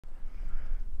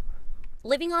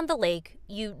living on the lake,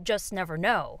 you just never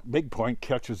know. Big Point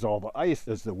catches all the ice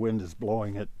as the wind is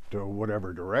blowing it to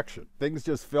whatever direction. Things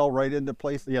just fell right into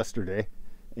place yesterday,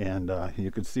 and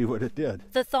you could see what it did.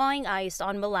 The thawing ice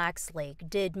on Mille Lacs Lake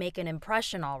did make an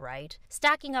impression, all right,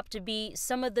 stacking up to be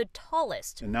some of the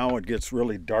tallest. And now it gets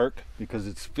really dark because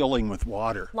it's filling with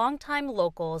water. Longtime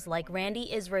locals like Randy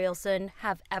Israelson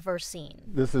have ever seen.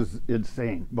 This is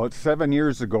insane. About 7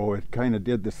 years ago, it kind of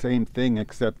did the same thing,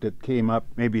 except it came up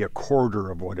maybe a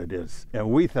quarter of what it is. And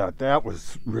we thought that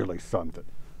was really something.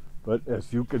 But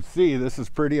as you can see, this is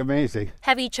pretty amazing.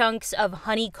 Heavy chunks of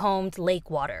honeycombed lake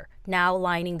water now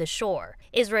lining the shore.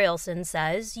 Israelson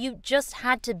says you just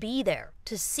had to be there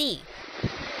to see.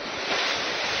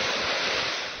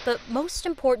 But most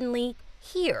importantly,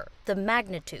 hear the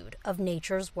magnitude of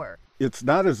nature's work. It's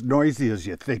not as noisy as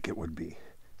you think it would be.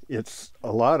 It's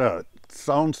a lot of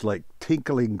sounds like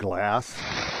tinkling glass,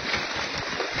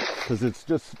 because it's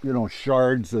just,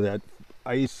 shards of that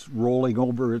ice rolling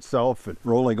over itself and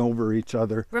rolling over each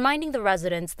other. Reminding the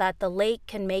residents that the lake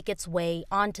can make its way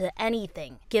onto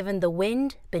anything, given the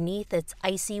wind beneath its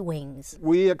icy wings.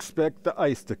 We expect the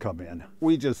ice to come in.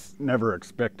 We just never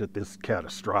expected this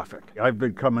catastrophic. I've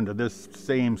been coming to this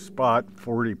same spot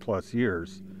 40 plus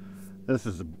years. This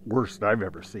is the worst I've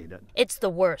ever seen it. It's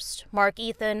the worst Mark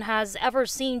Ethan has ever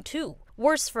seen too.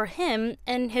 Worse for him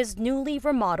and his newly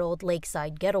remodeled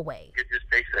lakeside getaway. It just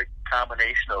takes a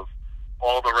combination of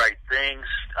all the right things,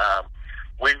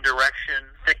 wind direction,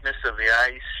 thickness of the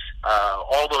ice,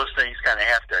 all those things kind of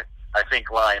have to, I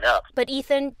think, line up. But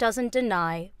Ethan doesn't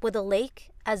deny, with a lake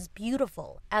as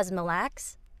beautiful as Mille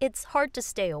Lacs, it's hard to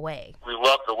stay away. We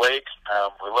love the lake,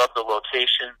 we love the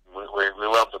location, we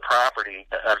love the property.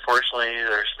 Unfortunately,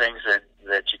 there's things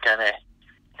that you kind of,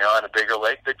 on a bigger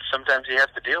lake that sometimes you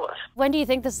have to deal with. When do you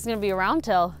think this is going to be around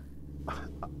till?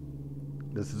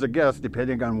 This is a guess,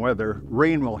 depending on weather.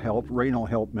 Rain will help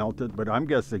melt it, but I'm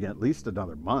guessing at least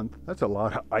another month. That's a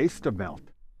lot of ice to melt.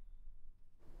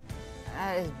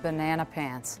 That is banana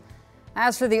pants.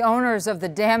 As for the owners of the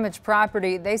damaged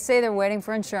property, they say they're waiting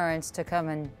for insurance to come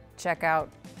and check out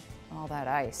all that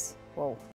ice. Whoa.